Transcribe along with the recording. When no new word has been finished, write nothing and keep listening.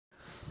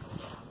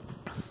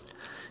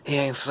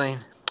Hey Einstein,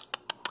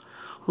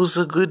 who's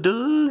a good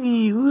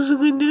doggy? Who's a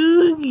good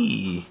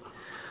doggy?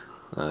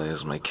 Oh,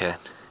 there's my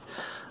cat.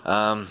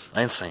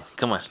 Einstein,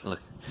 come on, look.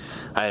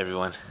 Hi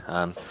everyone.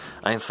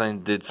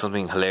 Einstein did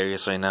something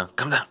hilarious right now.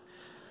 Come down,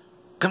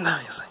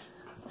 Einstein.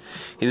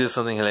 He did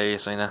something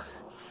hilarious right now.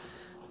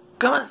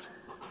 Come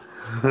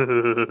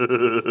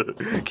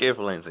on.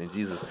 Careful, Einstein.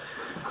 Jesus.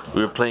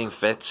 We were playing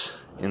fetch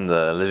in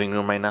the living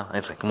room right now.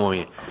 Einstein, come over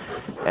here.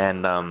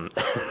 And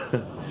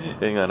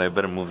hang on, I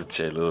better move the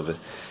chair a little bit.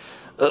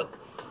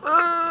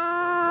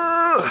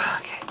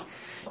 Okay.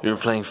 We were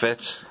playing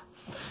fetch,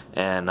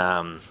 and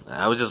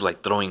I was just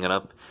like throwing it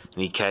up,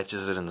 and he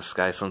catches it in the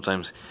sky.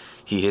 Sometimes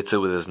he hits it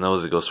with his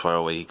nose. It goes far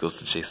away. He goes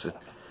to chase it.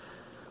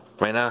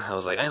 Right now, I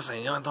was like,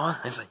 Einstein, you want the one?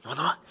 Einstein, you want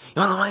the one? You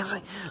want the one,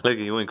 Einstein? Look,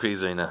 he went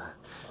crazy right now.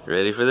 You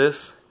ready for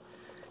this?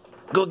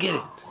 Go get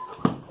it.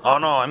 Oh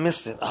no, I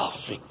missed it. Oh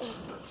freak.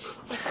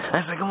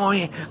 Einstein, come over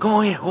here. Come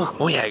over here.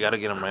 Oh yeah, I gotta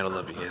get him right on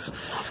up, you guys.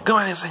 Come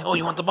on, Einstein. Oh,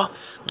 you want the ball?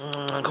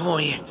 Come over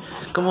here.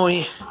 Come over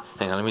here.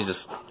 Hang on, let me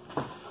just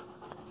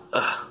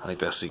like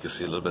that so you can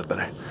see a little bit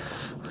better.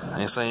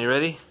 Einstein, you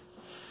ready?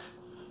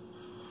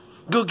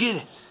 Go get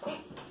it.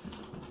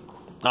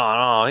 Oh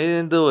no, he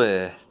didn't do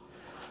it.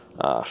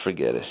 Ah,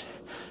 forget it.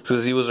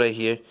 Because he was right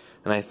here,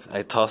 and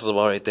I tossed the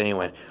ball right there, and he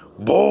went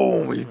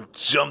boom. He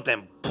jumped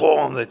and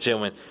boom, the chair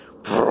went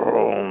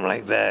boom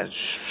like that.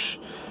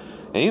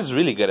 And he's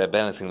really good at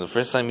balancing. The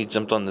first time he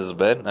jumped on this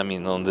bed,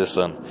 on this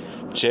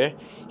chair,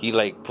 he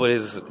like put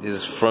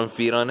his front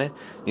feet on it.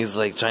 He's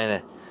like trying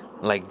to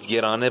like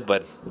get on it,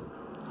 but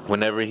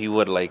whenever he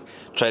would like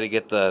try to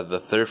get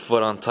the third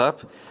foot on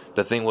top,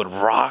 the thing would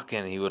rock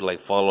and he would like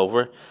fall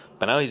over.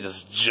 But now he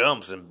just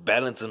jumps and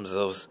balances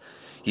himself.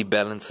 He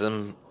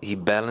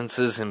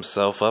balances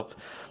himself up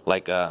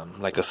like a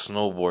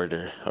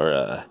snowboarder or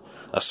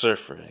a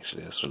surfer.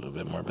 Actually, that's a little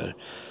bit more better.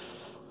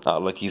 Oh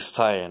look, he's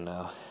tired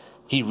now.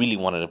 He really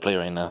wanted to play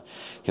right now.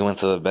 He went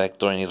to the back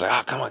door and he's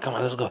like, come on,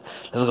 let's go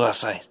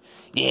outside.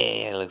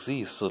 Yeah, look, see,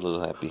 he's still a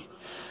little happy.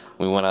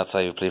 We went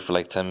outside, we played for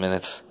like 10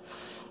 minutes.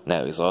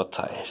 Now he's all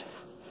tired.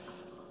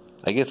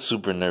 I get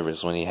super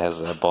nervous when he has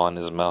that ball in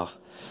his mouth.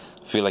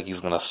 I feel like he's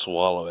gonna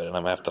swallow it and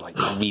I'm gonna have to like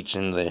reach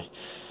in there.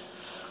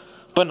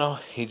 But no,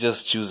 he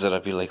just chews it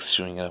up. He likes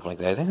chewing it up like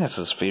that. I think that's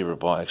his favorite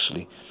ball,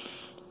 actually.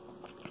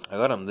 I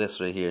got him this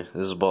right here,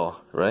 this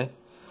ball, right?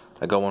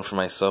 I got one for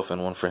myself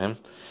and one for him.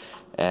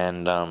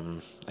 And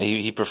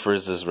he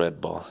prefers this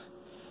red ball.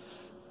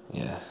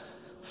 Yeah.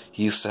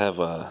 He used to have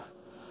a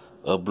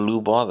blue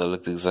ball that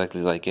looked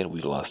exactly like it.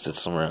 We lost it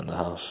somewhere in the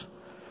house.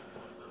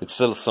 It's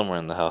still somewhere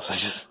in the house.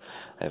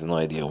 I have no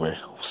idea where.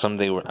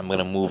 Someday I'm going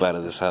to move out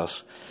of this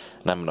house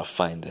and I'm going to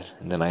find it.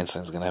 And then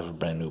Einstein's going to have a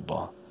brand new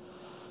ball.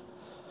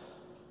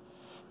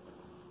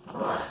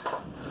 I'm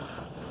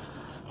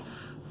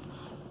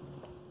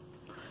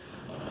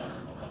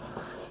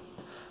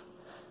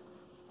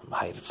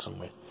hide it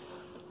somewhere.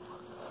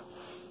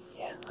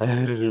 Yeah, I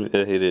hit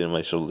it in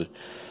my shoulder.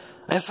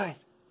 Einstein,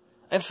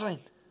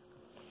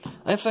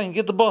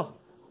 get the ball.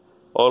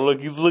 Oh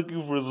look, he's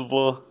looking for his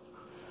ball.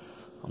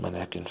 Oh, my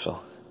napkin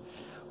fell.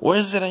 Where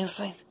is it,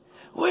 Einstein?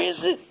 Where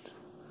is it?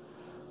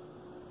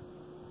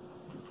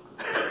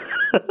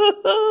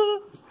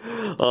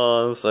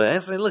 Oh, I'm sorry,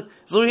 Einstein. Look,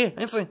 it's over here,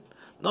 Einstein.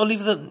 No,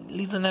 leave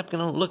the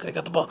napkin on. Look, I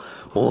got the ball.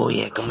 Oh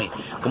yeah, come here.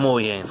 Come over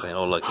here, Einstein.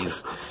 Oh look,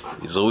 he's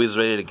always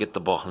ready to get the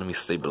ball. Let me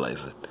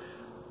stabilize it.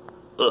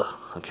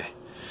 Okay.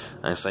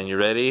 Einstein, you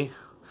ready?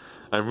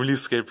 I'm really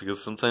scared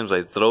because sometimes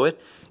I throw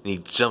it and he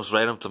jumps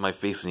right up to my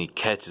face and he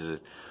catches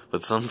it.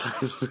 But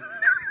sometimes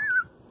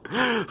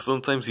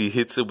sometimes he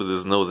hits it with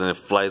his nose and it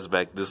flies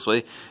back this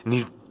way and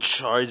he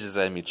charges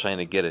at me trying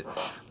to get it.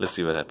 Let's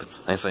see what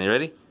happens. Einstein, you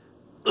ready?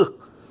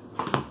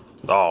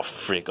 Oh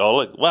frick. Oh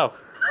look, wow.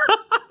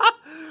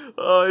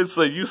 Oh, it's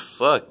like, you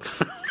suck.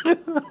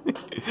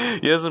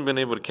 He hasn't been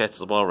able to catch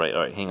the ball right.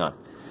 Alright, hang on.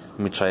 Let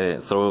me try to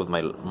throw it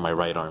with my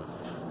right arm.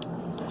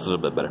 It's a little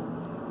bit better.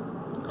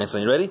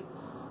 Einstein, you ready?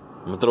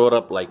 I'm gonna throw it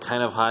up like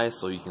kind of high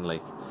so you can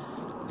like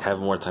have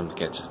more time to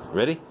catch it.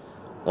 Ready?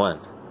 1,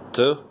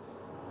 2.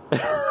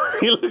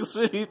 He looks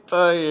really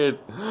tired.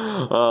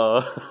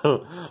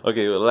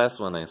 Okay, well, last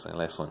one, Einstein.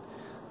 Last one.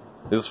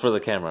 This is for the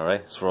camera,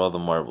 right? It's for all the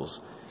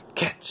marbles.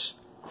 Catch.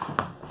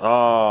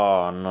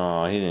 Oh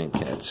no, he didn't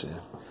catch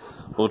it.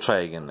 We'll try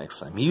again next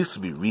time. He used to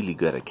be really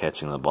good at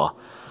catching the ball,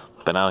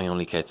 but now he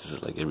only catches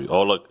it like every.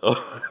 Oh look!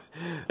 Oh,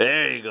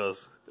 there he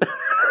goes.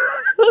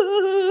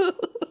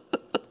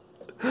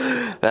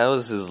 That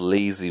was his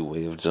lazy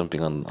way of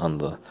jumping on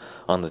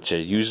the chair.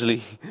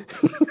 Usually,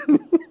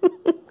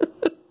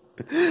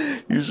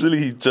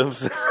 he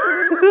jumps.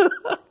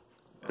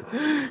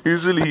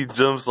 Usually he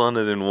jumps on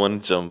it in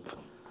one jump,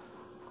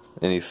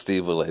 and he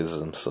stabilizes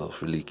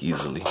himself really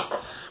easily.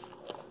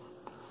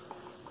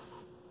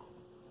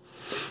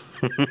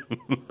 I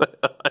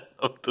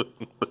love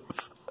doing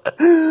this.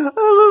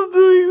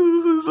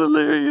 It's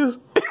hilarious.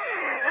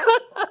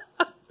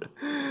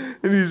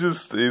 And he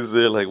just stays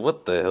there like,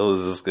 what the hell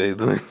is this guy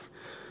doing?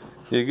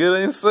 You good,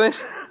 Einstein?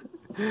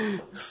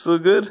 You so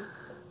good?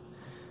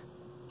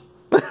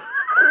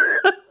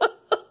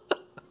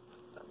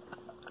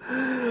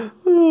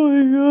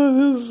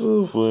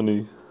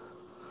 funny.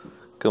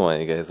 Come on,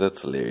 you guys.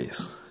 That's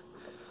hilarious.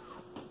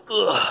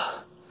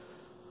 Ugh.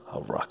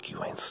 I'll rock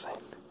you, Einstein.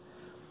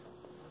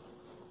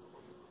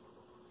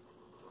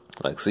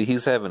 Like, see,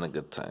 he's having a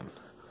good time.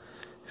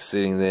 He's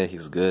sitting there.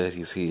 He's good.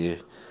 He's here.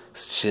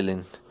 He's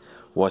chilling.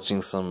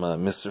 Watching some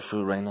Mr.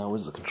 Food right now.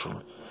 Where's the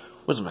controller?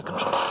 Where's my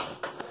controller?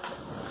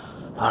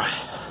 Alright.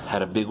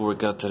 Had a big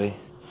workout today.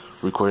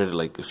 Recorded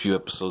like a few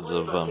episodes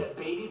of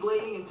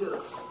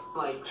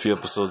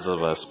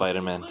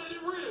Spider-Man.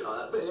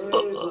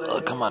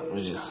 Come on.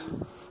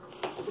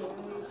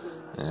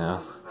 Yeah.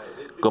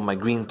 Got my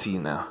green tea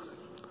now.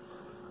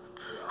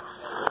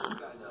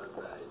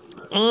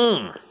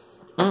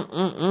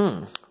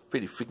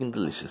 Pretty freaking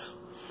delicious.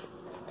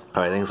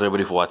 Alright, thanks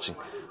everybody for watching.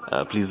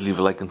 Please leave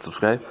a like and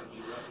subscribe.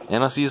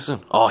 And I'll see you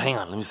soon. Oh, hang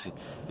on, let me see.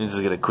 Let me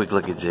just get a quick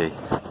look at Jay.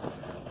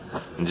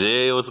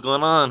 Jay, what's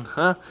going on?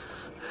 Huh?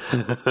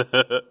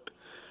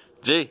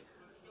 Jay.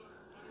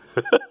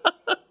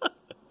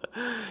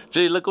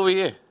 Jay, look over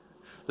here.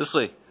 This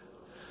way.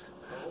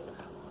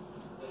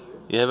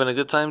 You having a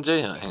good time,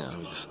 Jay? Oh, hang on, let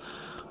me just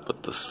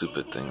put the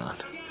stupid thing on.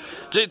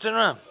 Jay, turn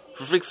around.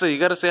 For freak's sake, you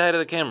gotta say hi to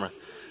the camera.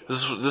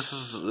 This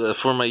is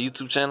for my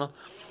YouTube channel.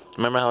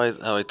 Remember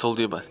how I told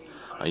you about?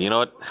 You know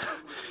what?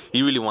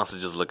 He really wants to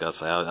just look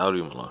outside. I'll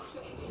leave him alone.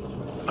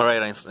 All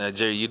right,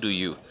 Jerry, you do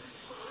you.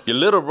 Your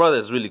little brother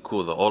is really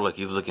cool though. Oh look,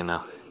 he's looking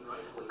now.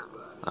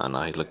 Oh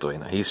no, he looked away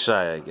now. He's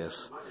shy, I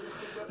guess.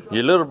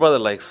 Your little brother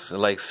likes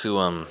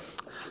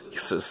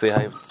to say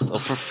hi. Oh,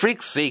 for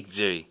freak's sake,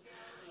 Jerry,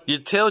 your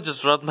tail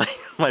just rubbed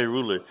my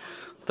ruler.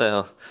 What the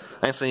hell?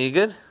 Einstein, you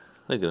good?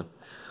 Look at him.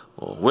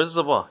 Oh, where's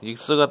the ball? You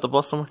still got the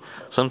ball somewhere?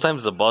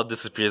 Sometimes the ball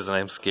disappears and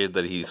I'm scared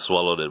that he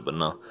swallowed it, but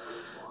no.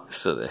 It's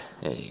still there.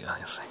 There you go,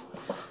 Einstein.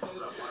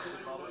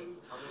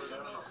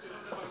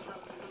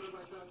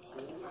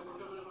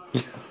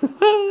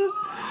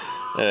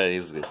 Alright,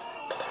 he's good.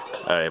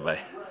 Alright, bye.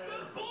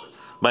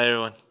 Bye,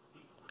 everyone.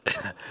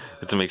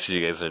 To make sure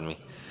you guys heard me.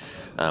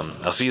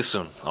 I'll see you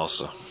soon,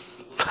 also.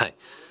 Bye.